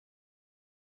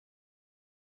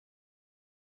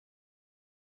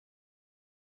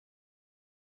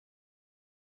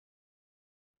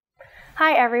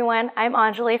Hi everyone, I'm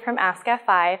Anjali from Ask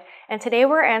F5, and today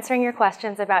we're answering your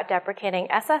questions about deprecating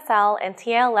SSL and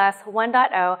TLS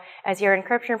 1.0 as your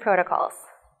encryption protocols.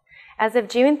 As of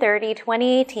June 30,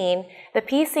 2018, the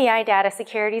PCI Data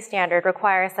Security Standard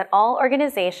requires that all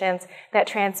organizations that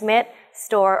transmit,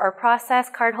 store, or process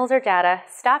cardholder data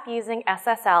stop using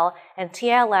SSL and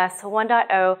TLS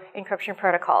 1.0 encryption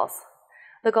protocols.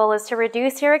 The goal is to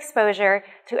reduce your exposure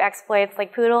to exploits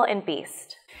like Poodle and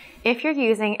Beast. If you're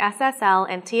using SSL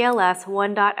and TLS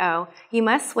 1.0, you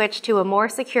must switch to a more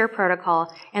secure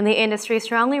protocol, and the industry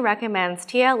strongly recommends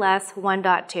TLS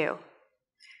 1.2.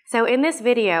 So in this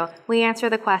video, we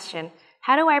answer the question,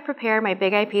 how do I prepare my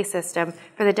big IP system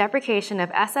for the deprecation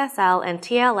of SSL and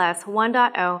TLS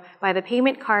 1.0 by the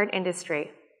payment card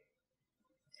industry?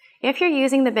 If you're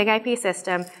using the big IP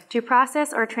system to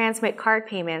process or transmit card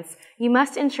payments, you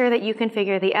must ensure that you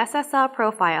configure the SSL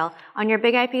profile on your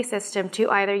big IP system to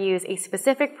either use a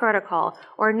specific protocol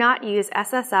or not use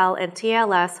SSL and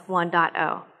TLS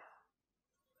 1.0.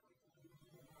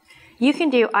 You can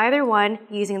do either one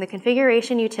using the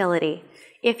configuration utility.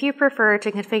 If you prefer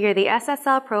to configure the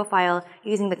SSL profile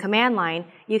using the command line,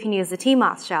 you can use the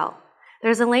tmoth shell.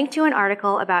 There's a link to an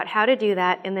article about how to do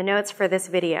that in the notes for this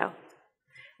video.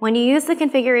 When you use the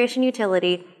configuration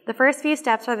utility, the first few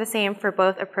steps are the same for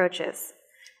both approaches.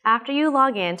 After you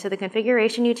log in to the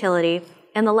configuration utility,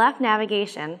 in the left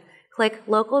navigation, click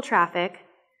Local Traffic,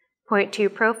 point to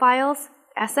Profiles,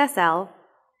 SSL,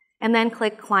 and then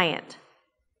click Client.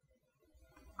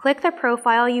 Click the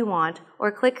profile you want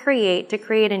or click Create to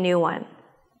create a new one.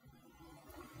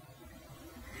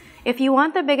 If you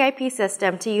want the big IP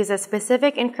system to use a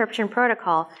specific encryption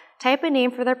protocol, type a name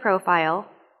for the profile,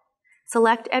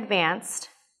 select Advanced.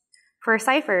 For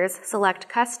ciphers, select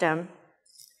Custom.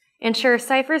 Ensure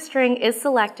cipher string is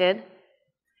selected.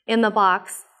 In the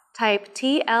box, type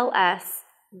TLS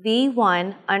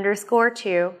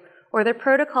v1_2 or the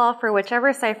protocol for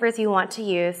whichever ciphers you want to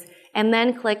use, and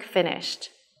then click Finished.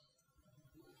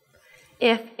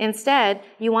 If, instead,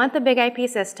 you want the big IP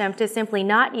system to simply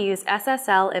not use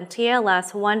SSL and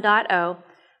TLS 1.0,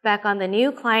 back on the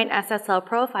new Client SSL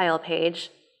profile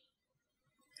page,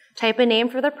 type a name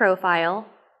for the profile,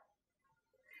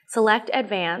 select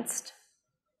Advanced.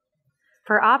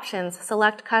 For options,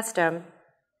 select Custom.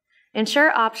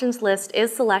 Ensure Options List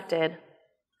is selected.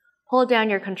 Hold down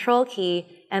your Control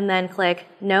key and then click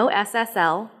No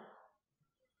SSL,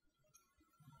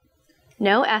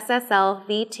 No SSL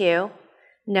v2,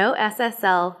 No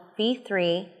SSL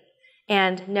v3,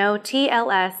 and No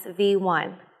TLS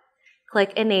v1.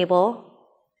 Click Enable,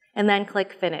 and then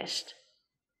click Finished.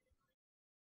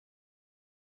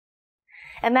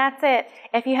 And that's it.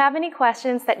 If you have any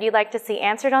questions that you'd like to see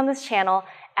answered on this channel,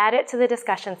 add it to the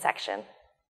discussion section.